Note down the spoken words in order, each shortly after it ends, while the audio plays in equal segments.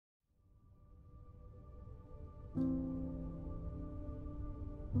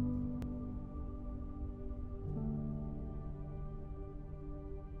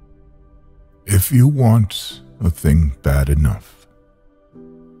If you want a thing bad enough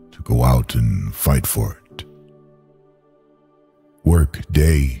to go out and fight for it, work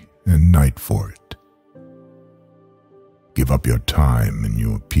day and night for it, give up your time and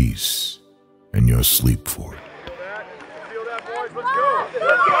your peace and your sleep for it.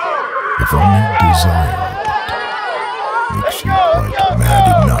 If only desire of it makes you quite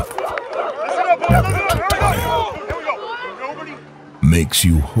mad enough never to tire, makes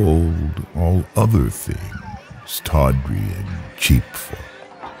you hold all other things tawdry and cheap for it.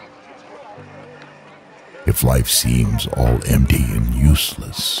 If life seems all empty and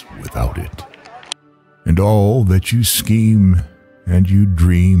useless without it, and all that you scheme and you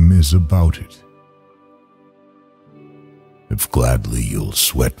dream is about it, if gladly you'll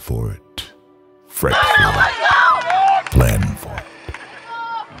sweat for it, fret for it, plan for it,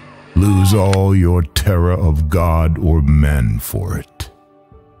 lose all your terror of God or man for it,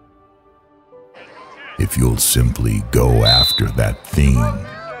 if you'll simply go after that thing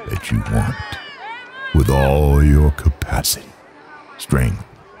that you want with all your capacity, strength,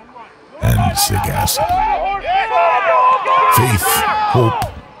 and sagacity, faith, hope,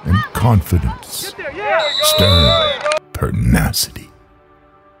 and confidence, stern pertinacity.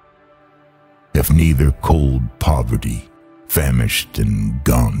 If neither cold poverty, famished and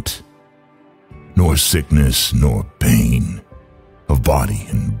gaunt, nor sickness nor pain of body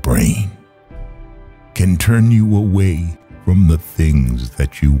and brain can turn you away from the things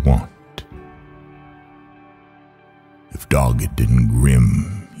that you want, if dogged and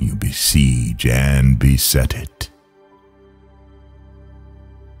grim you besiege and beset it,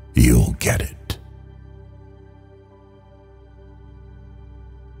 you'll get it.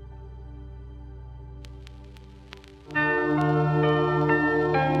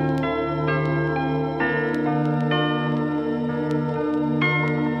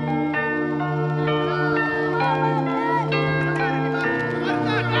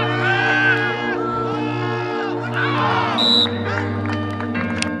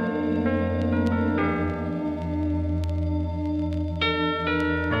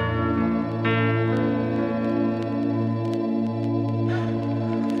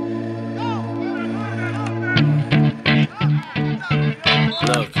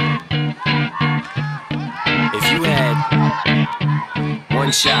 Look, if you had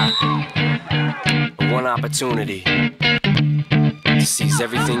one shot, or one opportunity to seize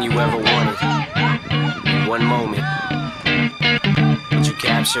everything you ever wanted in one moment, would you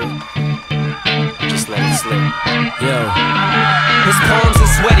capture it? Just let it slip. Yo, his palms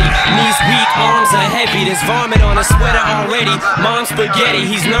are sweaty, knees weak, arms are heavy. There's vomit on his sweater already. Mom's spaghetti,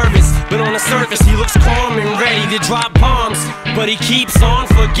 he's nervous, but on the surface he looks calm and ready to drop bombs. But he keeps on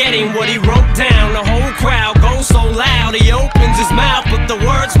forgetting what he wrote down. The whole crowd goes so loud, he opens his mouth, but the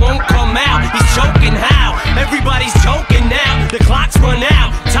words won't come out. He's choking how? Everybody's choking now. The clock's run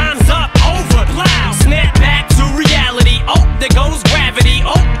out, time's up, over, plow. Snap back to reality. Oh, there goes gravity.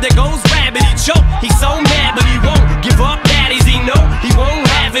 Oh, there goes rabbit. He choke. He's so mad, but he won't give up. Daddies, he know he won't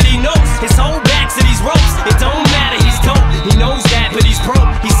have it. He knows his whole back to these ropes. It don't matter. He's dope. He knows that, but he's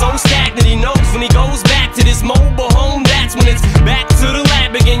broke. He's so stagnant. He knows when he goes back to this mobile home, that's when it's back to the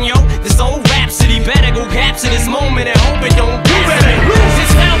lab again, yo. This old rhapsody better go capture this moment and hope it don't pass. You better lose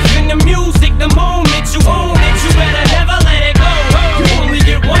yourself in the music the moment you own it. You better never let it go. You only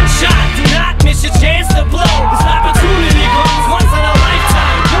get one shot. Do not miss your chance to blow. This opportunity comes once in a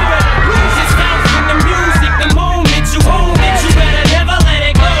lifetime. You better lose yourself in the music the moment you own it. You better never let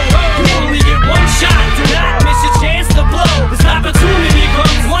it go. You only get one shot. Do not miss your chance to blow. This opportunity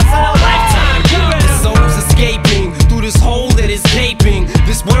comes once in a lifetime. The soul's escaping through this hole that is gaping.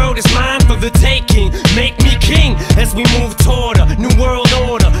 This world is mine for the taking. Make me king as we move toward a new world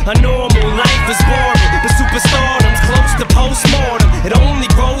order. A normal life is boring, but superstardom's close to postmortem. It only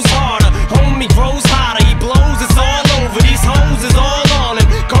grows harder, homie grows hotter. He blows, it's all over. These hoes is all on him.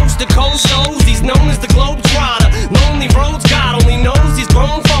 Coast to coast shows, he's known as the Globetrotter. Lonely roads, God only knows he's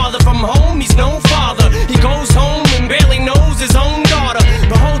grown farther from home. He's no father. He goes home and barely knows his own daughter.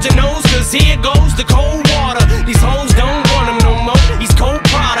 But hold your nose, cause here goes the cold water. These hoes don't want him no more. He's cold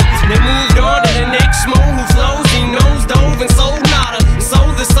product. They moved on to the next mo who flows. He knows dove and sold nada. So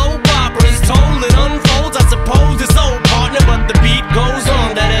the soap opera is told, it unfolds. I suppose it's old partner, but the beat goes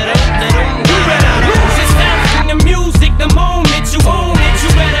on. You better lose yourself in the music the moment you own it.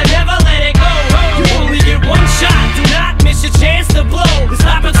 You better never let it go. You only get one shot. Do not miss your chance to blow. This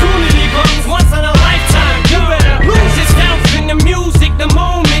opportunity comes once in a lifetime. You better lose yourself in the music the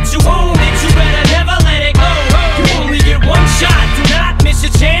moment you own it. You better never let it go. You only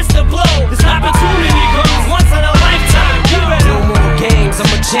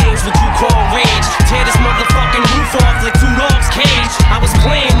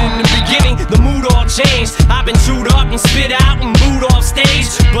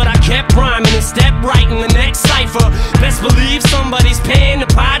cipher. Best believe somebody's paying the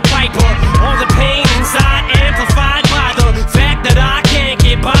Pied Piper. All the pain inside amplified by the fact that I can't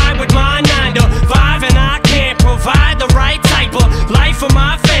get by with my 9 to 5, and I can't provide the right type of life for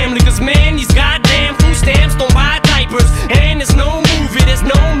my family. Cause man, these goddamn food stamps don't buy diapers, and there's no movie, there's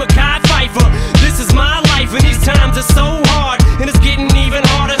no Mackay Pfeiffer. This is my life and these times are so hard, and it's getting even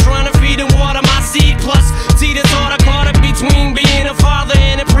harder trying to feed and water my seed. Plus, see this order caught up between being a father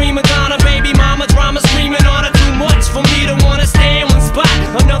and a prima donna. Baby mama drama screaming on her, too much for me to wanna stay in one spot.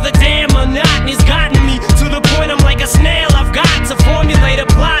 Another damn monotony's gotten me to the point I'm like a snail. I've got to formulate a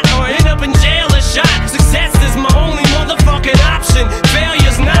plot or end up in jail or shot. Success is my only motherfucking option,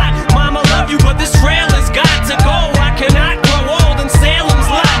 failure's not. Mama love you, but this trail has got to go. I cannot grow old in Salem's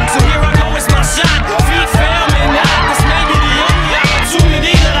lot, so here I go, it's my shot. Feet fail me not, this may be the only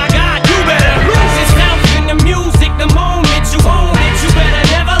opportunity that I got. You better lose yourself in the music the moment you own it. You better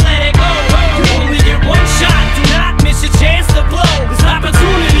never let it go. You only get one shot, do not miss your chance to blow. This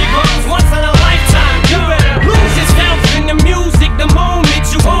opportunity comes once in a lifetime. You better lose yourself in the music the moment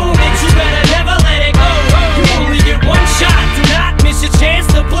you own it. You better never let it go. You only get one shot, do not miss your chance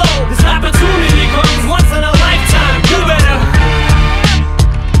to blow. This opportunity comes once in a lifetime. You better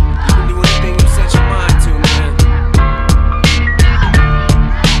do anything you set your mind to, man.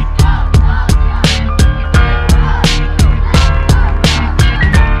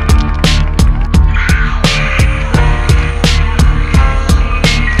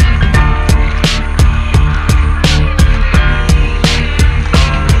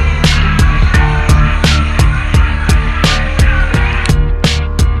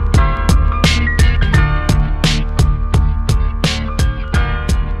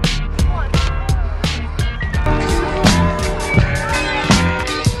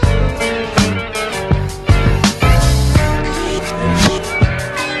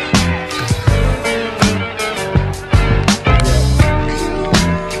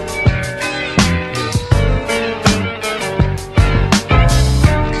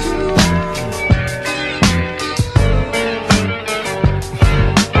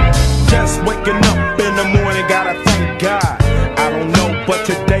 Just waking up in the morning, gotta thank God. I don't know, but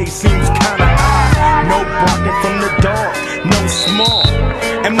today seems kinda odd. No barking from the dog, no small.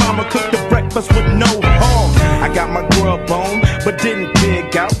 And mama cooked the breakfast with no hog. I got my grub on, but didn't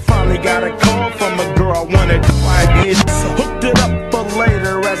dig out. Finally got a call from a girl I wanted to find it. Hooked it up for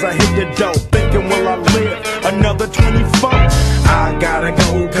later as I hit the dough. Thinking, will I live another 24? I gotta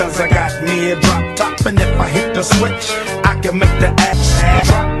go, cause I got me a drop top. And if I hit the switch, I can make the ass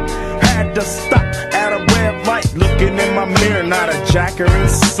drop. Had to stop at a red light, looking in my mirror, not a jacker in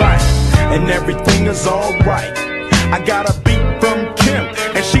sight, and everything is alright. I got a beat from Kim,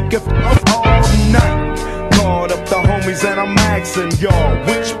 and she can f all night. Called up the homies and I'm asking y'all,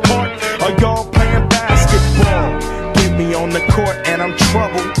 which part are y'all playing basketball? Get me on the court and I'm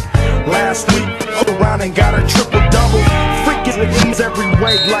troubled. Last week, around and got a triple-double. Freaking things every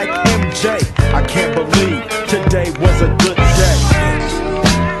way like MJ. I can't believe today was a good day.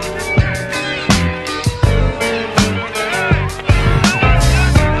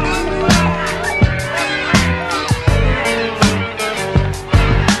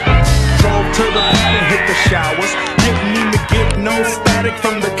 Showers. Didn't even get no static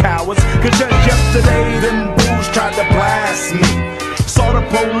from the cowards, cause just yesterday them bulls tried to blast me. Saw the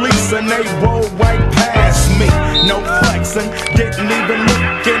police and they rolled right past me. No flexing, didn't even look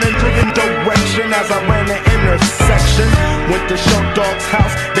in a different direction as I ran the intersection. Went to Short Dog's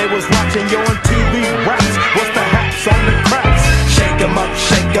house, they was watching you on TV raps. What's the haps on the craps? Shake 'em up,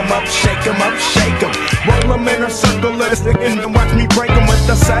 shake 'em up, shake 'em up, shake 'em. Roll 'em in a circle, let us and watch me break 'em with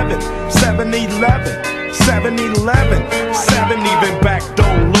the 7-11. 7-11, 7 even back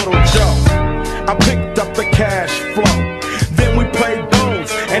door Little Joe. I picked up the cash flow, then we played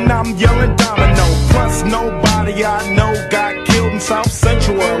bones, and I'm yelling domino. Plus nobody I know got killed in South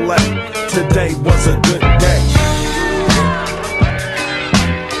Central LA. Today was a good day.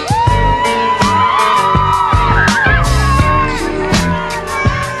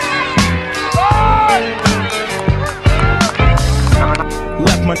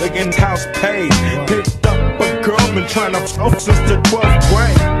 Left my nigga's house paid, picked up a girl, been trying to f since the 12th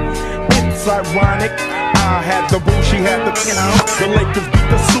grade. It's ironic, I had the boo, she had the the Lakers beat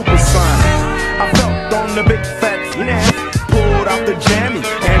the Supersonics. I felt on the big fat pulled out the jammy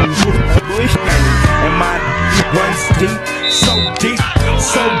and and my runs deep, so deep,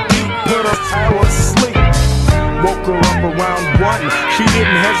 so deep, put her out asleep. Woke her up around 1, she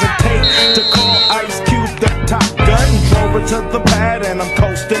didn't hesitate to call Ice Cube the Top Gun. Drove her to the pad and I'm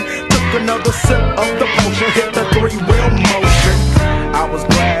coasting. Took another sip of the potion, hit the 3-wheel motion. I was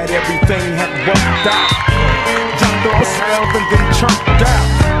glad everything had worked out. shells and then chunked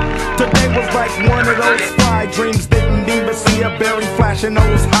out. Today was like one of those fly dreams. Didn't even see a berry flashing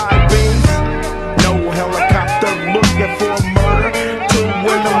those high beams. No helicopter looking for murder. 2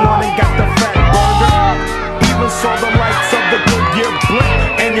 in the morning, got the fat burger. Even saw the lights of the Goodyear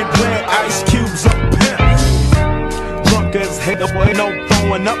blimp, and it read Ice Cube's a pimp. Drunk as hell, boy, no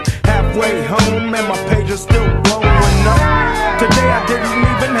throwing up. Halfway home, and my page is still blowing up. Today I didn't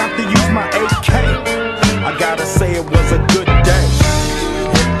even have to use my AK. I gotta say it was a good day.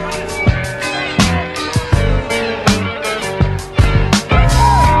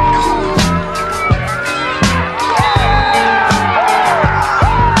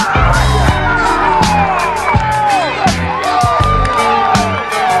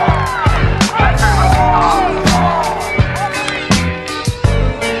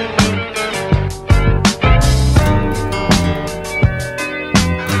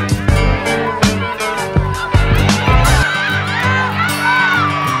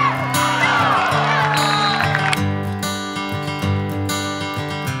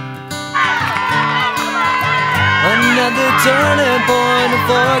 Another turning point, a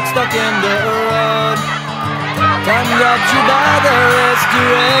fork stuck in the road. Time grabs you by the wrist,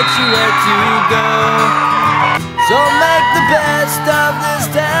 directs you where to go. So make the best of this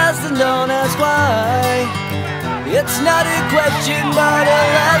test and don't ask why. It's not a question but a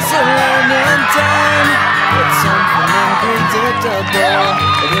lesson learned in time. It's something unpredictable,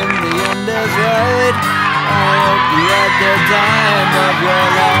 but in the end is right. I hope you had the time of your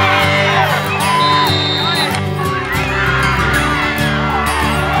life.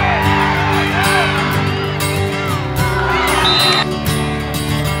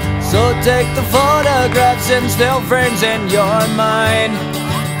 So take the photographs and still frames in your mind,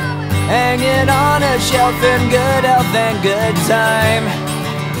 hanging on a shelf in good health and good time.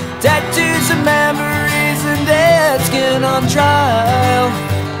 Tattoos and memories and dead skin on trial.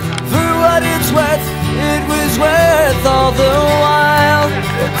 For what it's worth, it was worth all the while.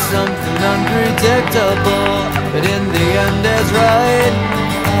 It's something unpredictable, but in the end is right.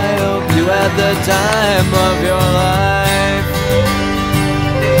 I hope you had the time of your life.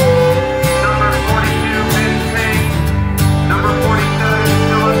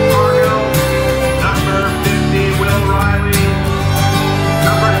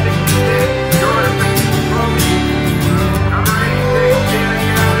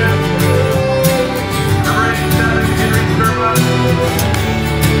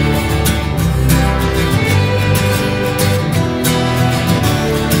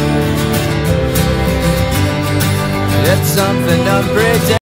 It's something unpredictable.